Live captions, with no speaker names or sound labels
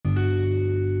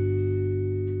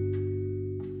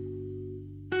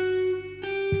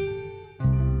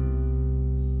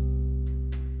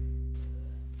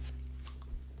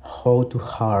how to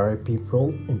hire people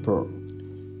in Peru.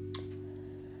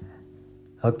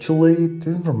 Actually,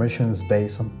 this information is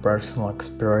based on personal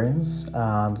experience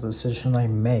and the decision I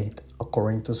made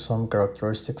according to some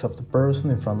characteristics of the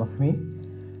person in front of me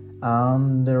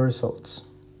and the results.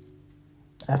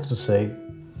 I have to say,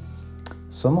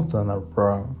 some of them are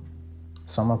wrong,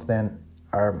 some of them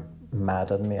are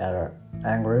mad at me, are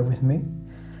angry with me,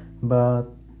 but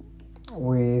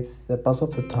with the pass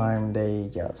of the time, they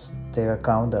just take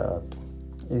account that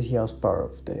it's just part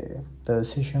of the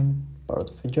decision, part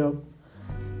of the job,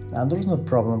 and there's no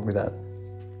problem with that.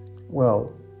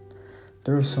 Well,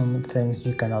 there are some things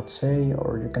you cannot say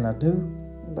or you cannot do,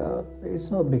 but it's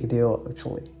not a big deal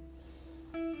actually.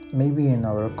 Maybe in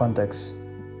other contexts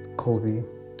could be,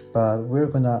 but we're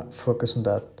gonna focus on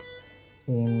that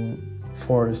in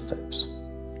 4 steps.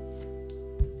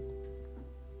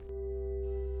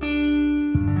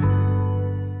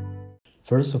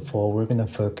 First of all, we're gonna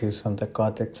focus on the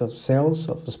context of sales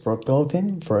of sport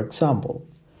clothing. For example,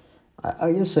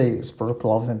 I just say sport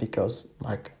clothing because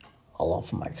a lot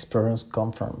of my experience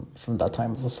come from that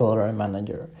time as a salary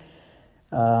manager.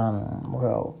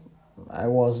 Well, I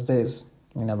was this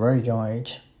in a very young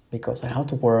age because I had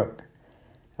to work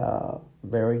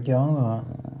very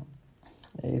young.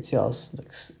 It's just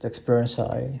the experience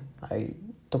I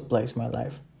took place in my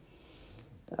life.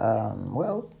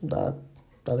 Well,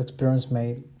 that experience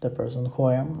made the person who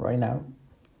I am right now.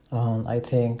 I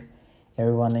think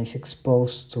everyone is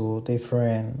exposed to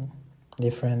different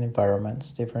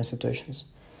environments, different situations,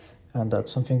 and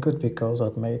that's something good because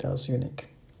that made us unique.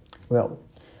 Well,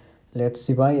 let's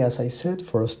divide, as I said,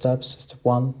 4 steps. Step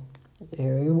 1,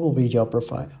 it will be job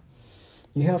profile.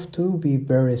 You have to be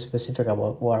very specific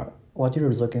about what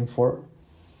you're looking for.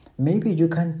 Maybe you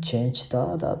can change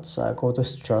that. That's a good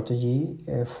strategy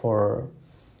for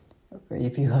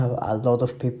if you have a lot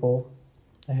of people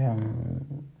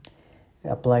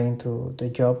applying to the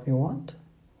job you want,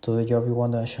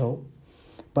 to show.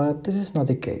 But this is not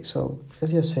the case, so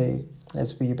let's just say,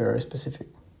 let's be very specific.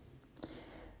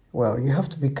 Well, you have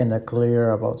to be kind of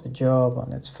clear about the job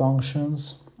and its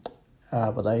functions,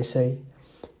 but I say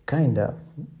kinda.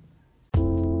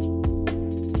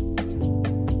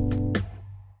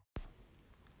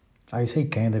 I say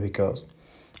kinda because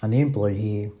an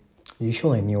employee,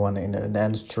 usually anyone in the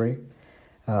industry,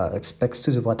 expects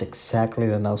to do what exactly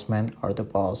the announcement or the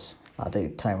boss at the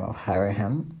time of hiring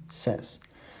him says,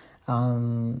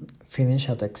 and finish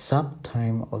at the exact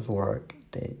time of work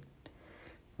date.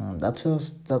 That's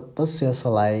just a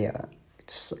lie.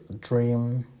 It's a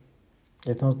dream.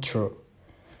 It's not true.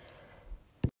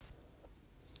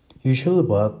 Usually,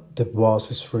 what the boss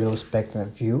is really expecting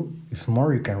of you is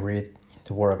more you can read in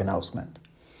the work announcement,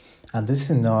 and this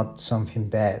is not something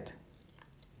bad.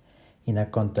 In a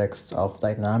context of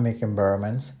dynamic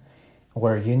environments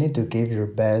where you need to give your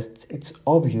best, it's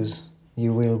obvious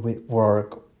you will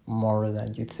work more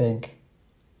than you think.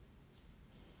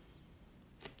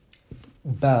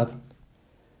 But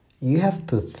you have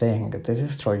to think that this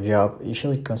extra job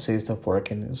usually consists of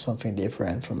working in something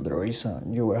different from the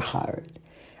reason you were hired.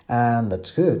 And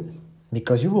that's good,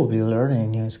 because you will be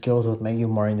learning new skills that make you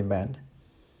more in demand.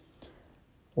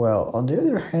 Well, on the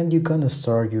other hand, you can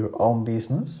start your own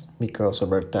business because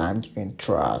over time you can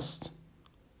trust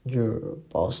your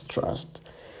boss trust.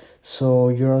 So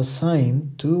you're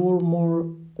assigned 2 or more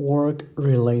work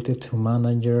related to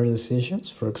manager decisions,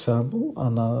 for example,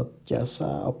 and not just a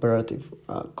operative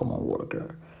common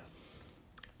worker.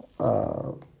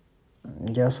 Uh,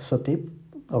 just as a tip,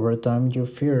 over time you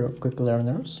fear quick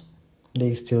learners.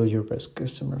 They steal your best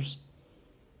customers.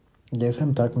 Yes,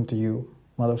 I'm talking to you,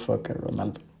 motherfucker,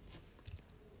 Ronaldo.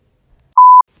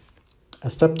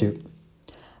 Step 2.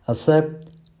 Accept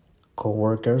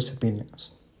coworkers' opinions.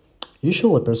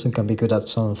 Usually a person can be good at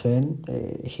something,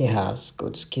 he has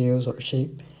good skills or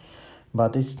she,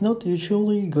 but it's not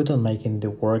usually good at making the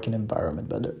working environment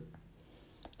better.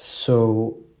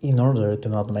 So, in order to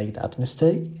not make that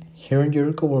mistake, hearing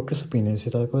your coworkers' opinions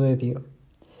is a good idea.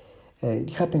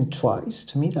 It happened twice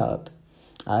to me that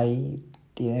I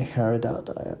didn't hear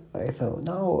that. I thought,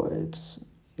 no,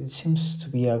 it seems to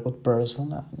be a good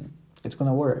person and it's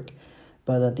gonna work.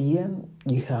 But at the end,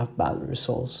 you have bad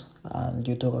results, and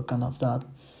you took account of that.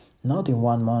 Not in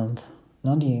 1 month,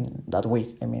 not in that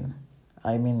week. I mean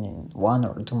in 1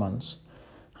 or 2 months,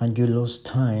 and you lose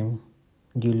time.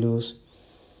 You lose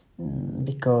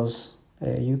because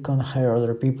you can hire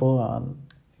other people and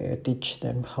teach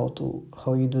them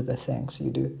how you do the things you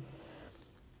do.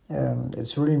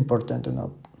 It's really important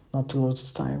to not to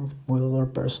lose time with other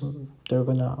person.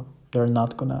 They're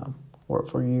not gonna work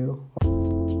for you.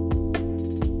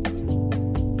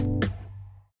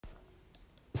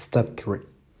 Step 3.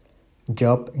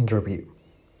 Job interview.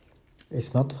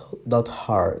 It's not that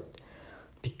hard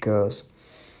because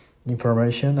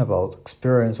information about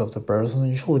experience of the person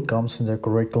usually comes in the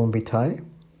curriculum vitae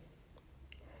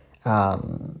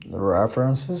and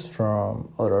references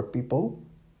from other people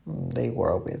they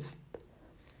work with.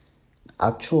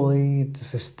 Actually,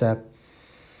 this step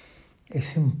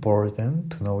is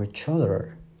important to know each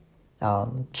other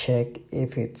and check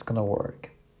if it's gonna work.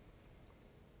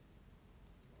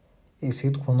 Is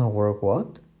it gonna work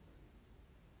what?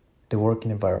 The working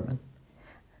environment.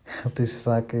 This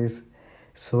fact is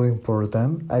so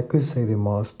important. I could say the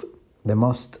most.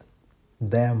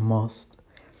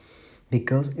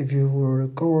 Because if your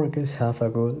coworkers have a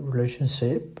good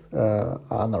relationship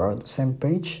and are on the same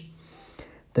page,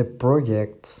 the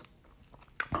projects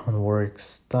and work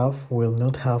staff will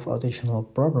not have additional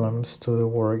problems to the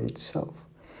work itself.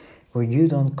 When you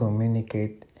don't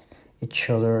communicate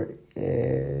each other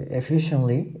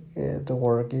efficiently, the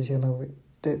work is you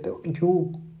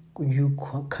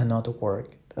cannot work.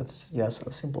 That's just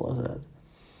as simple as that.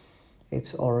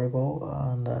 It's horrible,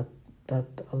 and that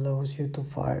allows you to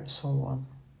fire someone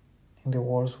in the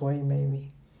worst way,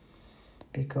 maybe.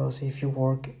 Because if you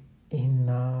work in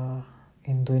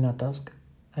doing a task,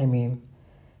 I mean,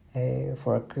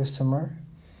 for a customer,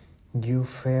 you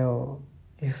fail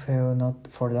not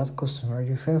for that customer,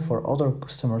 you fail for other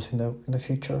customers in the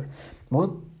future. What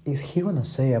is he gonna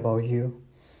say about you?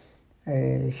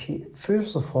 He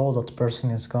first of all, that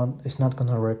person is not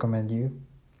gonna recommend you,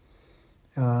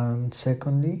 and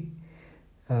secondly,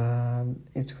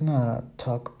 it's gonna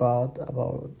talk bad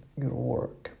about your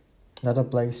work. That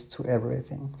applies to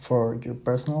everything, for your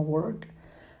personal work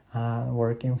and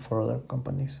working for other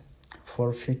companies,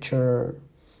 for future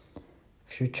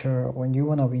when you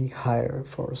wanna be hired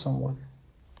for someone.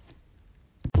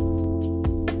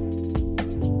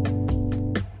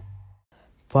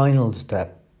 Final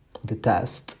step, the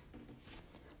test.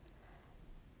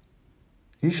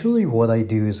 Usually what I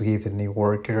do is give the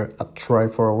worker a try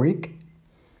for a week.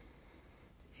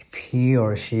 If he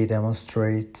or she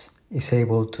demonstrates is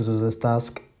able to do the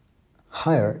task,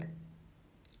 hire.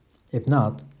 If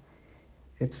not,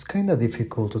 it's kinda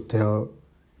difficult to tell,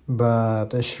 but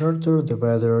the shorter the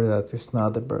better that it's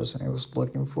not the person I was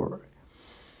looking for.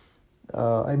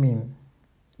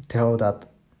 Tell that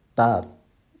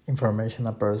information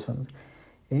a person.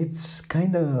 It's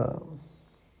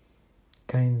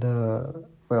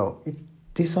well,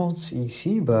 this sounds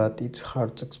easy, but it's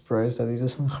hard to express that it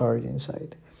doesn't hurt you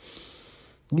inside.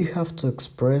 You have to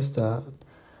express that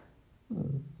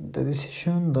the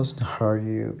decision doesn't hurt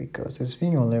you because it's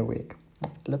been only a week.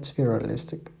 Let's be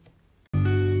realistic.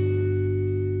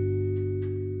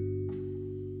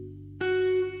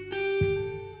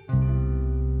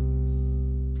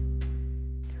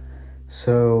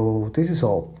 So this is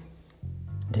all.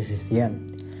 This is the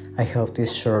end. I hope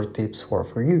these short tips were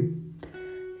for you.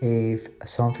 If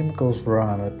something goes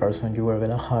wrong and the person you are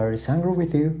gonna hire is angry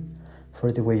with you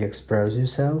for the way you express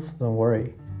yourself, don't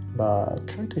worry, but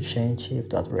try to change if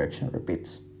that reaction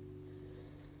repeats.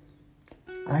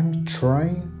 I'm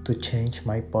trying to change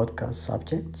my podcast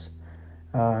subjects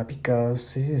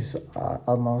because this is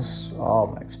almost all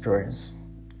my experience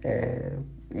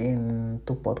in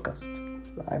two podcasts.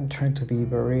 I'm trying to be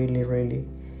really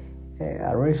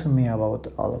a resume about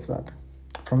all of that.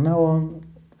 From now on,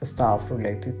 stuff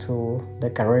related to the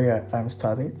career I'm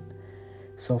studying,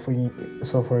 software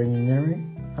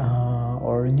engineering,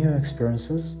 or new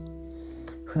experiences.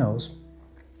 Who knows?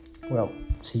 Well,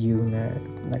 see you in the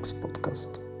next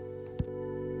podcast.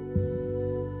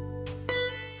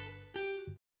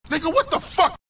 Nigga, what the fuck?